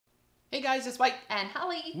Hey guys, it's Mike. And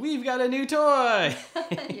Holly. We've got a new toy.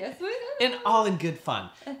 Yes, we do. And all in good fun.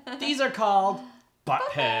 These are called butt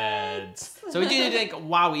heads. So we do need to thank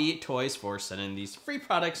WowWee Toys for sending these free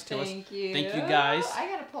products to us. Thank you. Thank you guys. I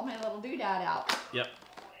gotta pull my little doodad out. Yep.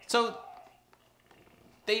 So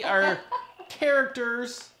they are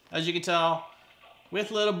characters, as you can tell,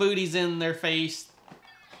 with little booties in their face.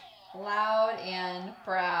 Loud and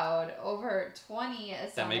proud. Over 20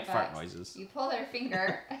 sound That make effects. fart noises. You pull their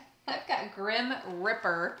finger. I've got Grim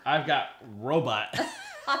Ripper. I've got Robutt.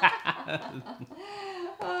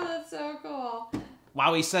 Oh, that's so cool.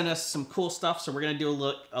 WowWee sent us some cool stuff, so we're going to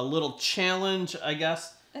do a little challenge, I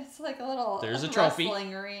guess. It's like a little There's a trophy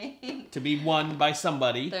wrestling ring. to be won by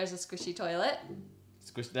somebody. There's a squishy toilet.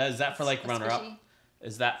 Is that for like runner-up? Squishy.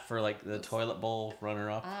 Is that for like the toilet bowl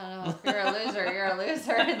runner-up? I don't know. If you're a loser, you're a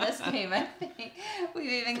loser in this game, I think.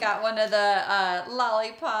 We've even got one of the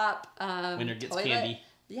lollipop Winner gets toilet. candy.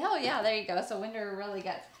 Yeah, oh yeah, there you go. So Winter really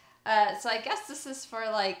gets... so I guess this is for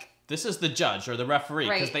like... This is the judge or the referee,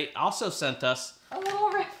 because Right. they also sent us A little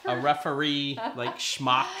referee. a referee like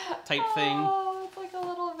schmuck type thing. Oh, it's like a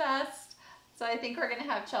little vest. So I think we're going to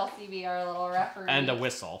have Chelsea be our little referee. And a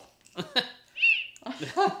whistle.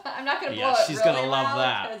 I'm not going to blow Yeah, it she's really gonna love loud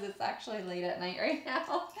that. because it's actually late at night right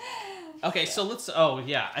now. Okay, so let's... Oh,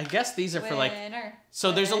 yeah. I guess these are for like... Winner.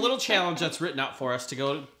 So there's a Winner. little challenge that's written out for us to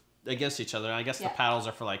go against each other. And I guess Yeah. the paddles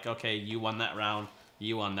are for like, okay, you won that round,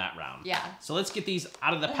 you won that round. Yeah. So let's get these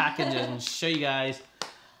out of the package and show you guys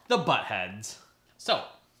the butt heads. So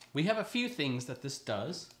we have a few things that this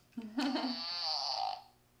does.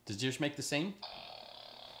 Does yours make the same?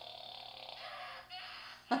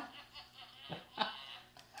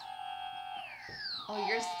 Oh,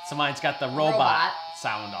 yours... So mine's got the robot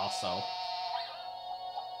sound also.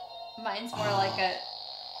 Mine's more like a...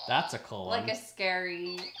 That's a cool one. Like a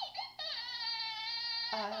scary...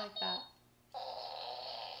 Oh, I like that.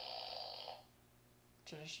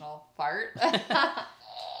 Traditional fart.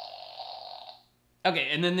 Okay,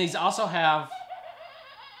 and then these also have...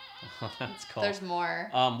 Oh, that's cool. There's more.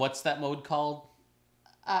 What's that mode called?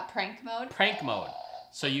 Prank mode. Prank mode.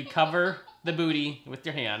 So you cover the booty with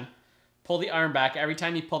your hand, pull the arm back. Every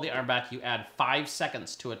time you pull the arm back, you add 5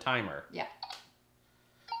 seconds to a timer. Yeah.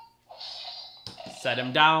 Set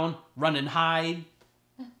him down, run and hide.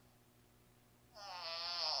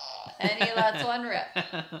 And he lets one rip.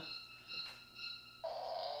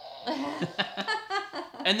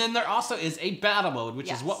 And then there also is a battle mode, which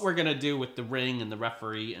Yes. is what we're going to do with the ring and the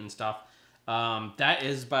referee and stuff. That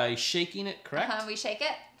is by shaking it, correct? We shake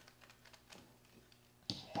it.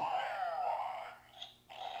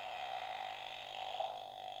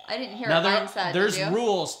 I didn't hear Now what mine said. there's did you?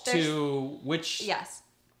 rules There's- to which Yes.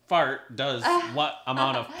 fart does what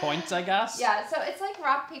amount of points, I guess. Yeah, so it's like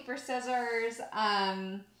rock, paper, scissors.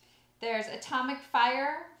 There's atomic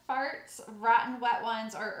fire farts, rotten wet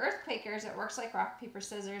ones, or earthquakers. It works like rock, paper,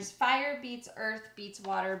 scissors. Fire beats earth, beats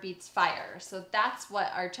water, beats fire. So that's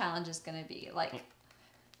what our challenge is going to be. Like,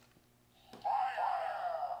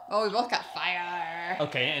 oh, we both got fire.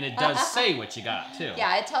 Okay, and it does say what you got, too.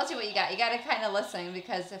 Yeah, it tells you what you got. You got to kind of listen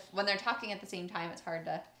because when they're talking at the same time, it's hard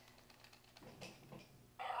to...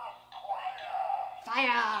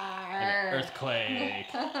 Fire! Earthquake.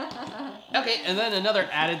 Okay, and then another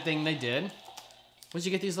added thing they did was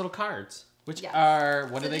you get these little cards, which Yes. are,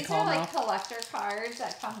 what So do they these call are now? like collector cards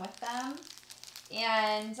that come with them,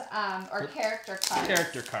 and or character cards.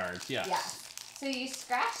 Character cards, yeah. Yes. So you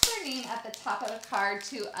scratch their name at the top of the card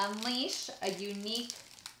to unleash a unique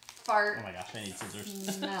fart Oh my gosh, I need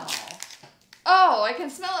scissors. smell. Oh, I can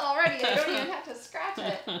smell it already. I don't even have to scratch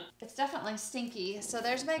it. It's definitely stinky. So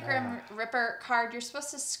there's my Grim Ripper card. You're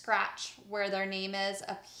supposed to scratch where their name is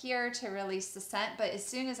up here to release the scent, but as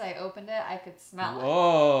soon as I opened it, I could smell it.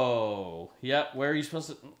 Whoa. Yep, where are you supposed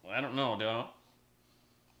to... I don't know,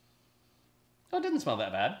 Oh, it didn't smell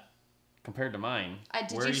that bad compared to mine.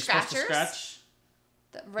 Did where you are you supposed scratch to yours? scratch?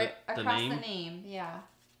 Right the across name? the name, yeah.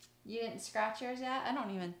 You didn't scratch yours yet? I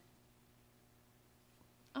don't even...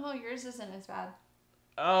 Oh, yours isn't as bad.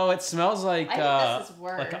 Oh, it smells like I think this is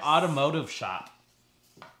worse. like an automotive shop.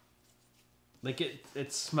 Like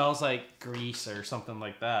it smells like grease or something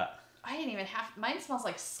like that. I didn't even have... Mine smells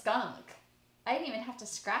like skunk. I didn't even have to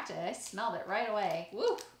scratch it. I smelled it right away.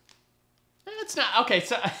 Woo! It's not... Okay,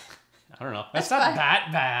 so... I don't know. It's That's not fine. that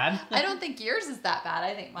bad. I don't think yours is that bad.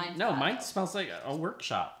 I think mine's No, bad. mine smells like a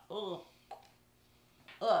workshop. Ugh.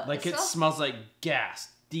 Like it smells like gas,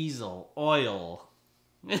 diesel, oil.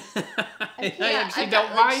 I actually I've don't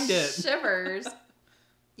got, like, mind it. Shivers.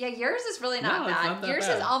 Yeah, yours is really not No, it's bad. not that Yours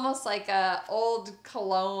bad. is almost like a old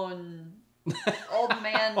cologne, old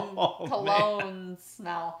man Old cologne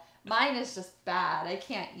smell. Mine is just bad. I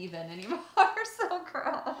can't even anymore. So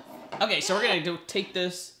gross. Okay, so we're going to take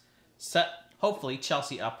this, set, hopefully,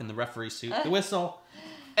 Chelsea up in the referee suit, the whistle,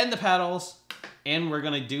 and the paddles, and we're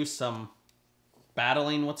going to do some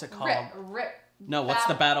battling. What's it called? No, what's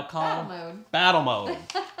the battle called? Battle mode. Battle mode.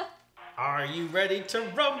 Are you ready to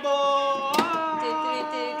rumble?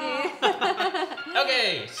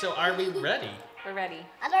 Okay, so are we ready? We're ready.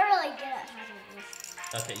 I don't really get it. How to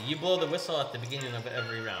whistle. Okay, you blow the whistle at the beginning of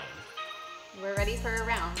every round. We're ready for a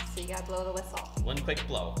round, so you gotta blow the whistle. One quick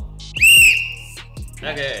blow.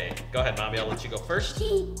 Okay, go ahead, Mommy. I'll let you go first.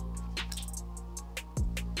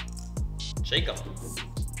 Shake them.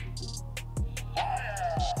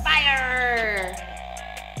 Fire!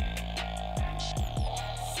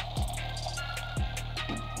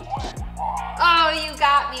 Oh, you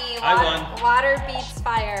got me. I won. Water beats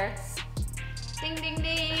fire. Ding, ding,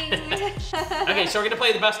 ding. Okay, so we're gonna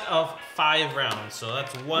play the best of 5 rounds. So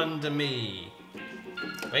that's 1 to me.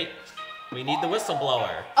 Wait, we need the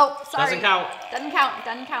whistleblower. Oh, sorry. Doesn't count. Doesn't count.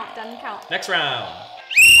 Doesn't count. Doesn't count. Next round.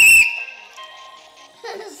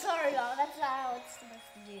 Sorry, Mom. That's not how it's supposed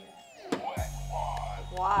to do.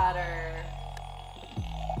 Water.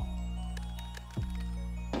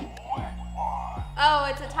 Oh,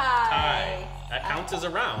 it's a tie. Tie. That counts as a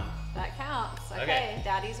round. That counts. Okay, Okay.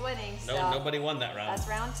 Daddy's winning. No, So nobody won that round. that's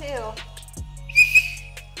round 2.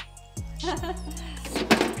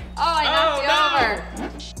 Oh, I knocked you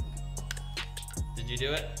over. Did you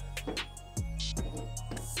do it?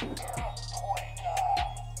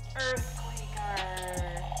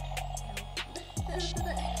 Earthquaker.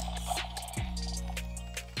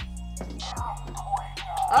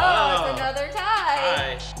 Oh, it's another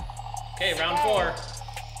tie. Tie. Okay, round 4.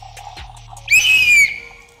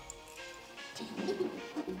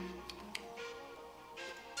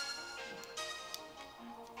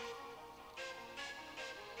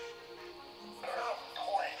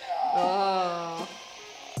 Oh.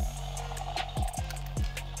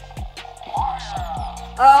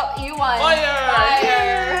 Oh, you won. Fire!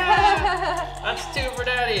 Fire. That's 2 for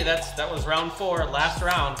Daddy. That was round 4, last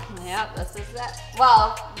round. Yep, this is it.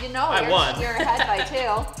 Well, you know, I won. You're ahead by 2.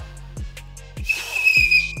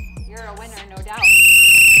 You're a winner, no doubt.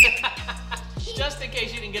 Just in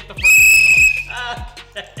case you didn't get the first.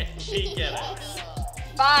 Okay, we get it.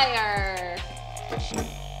 Fire.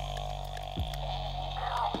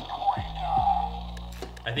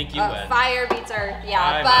 I think you win. Fire beats Earth, yeah,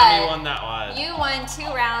 Mommy but won that one. you won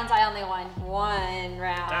 2 rounds. I only won 1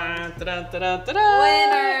 round. Dun, dun, dun, dun, dun, dun.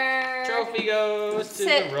 Winner. Trophy goes to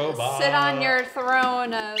the robot. Sit on your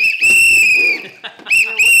throne of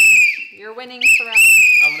your winning throne.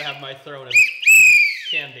 I'm gonna have my throne of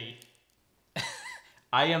candy.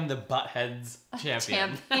 I am the Buttheads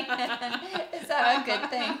champion. Is that a good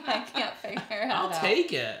thing? I can't figure it out. I'll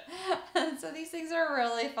take it. So these things are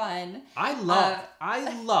really fun. I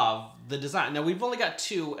love the design. Now we've only got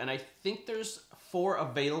 2, and I think there's 4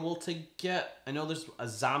 available to get. I know there's a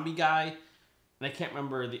zombie guy, and I can't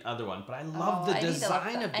remember the other one, but I love the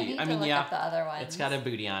design of these. I mean, yeah, the other ones. It's got a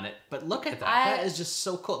booty on it, but look at that. That is just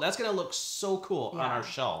so cool. That's gonna look so cool on our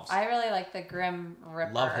shelves. I really like the Grim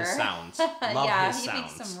Ripper. Love his sounds. Love his sounds. He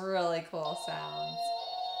makes some really cool sounds.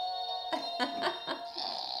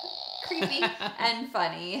 Creepy and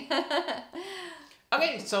funny.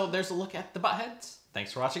 Okay, so there's a look at the Buttheads.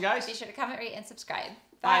 Thanks for watching, guys. Be sure to comment, rate, and subscribe.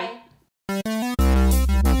 Bye. Bye.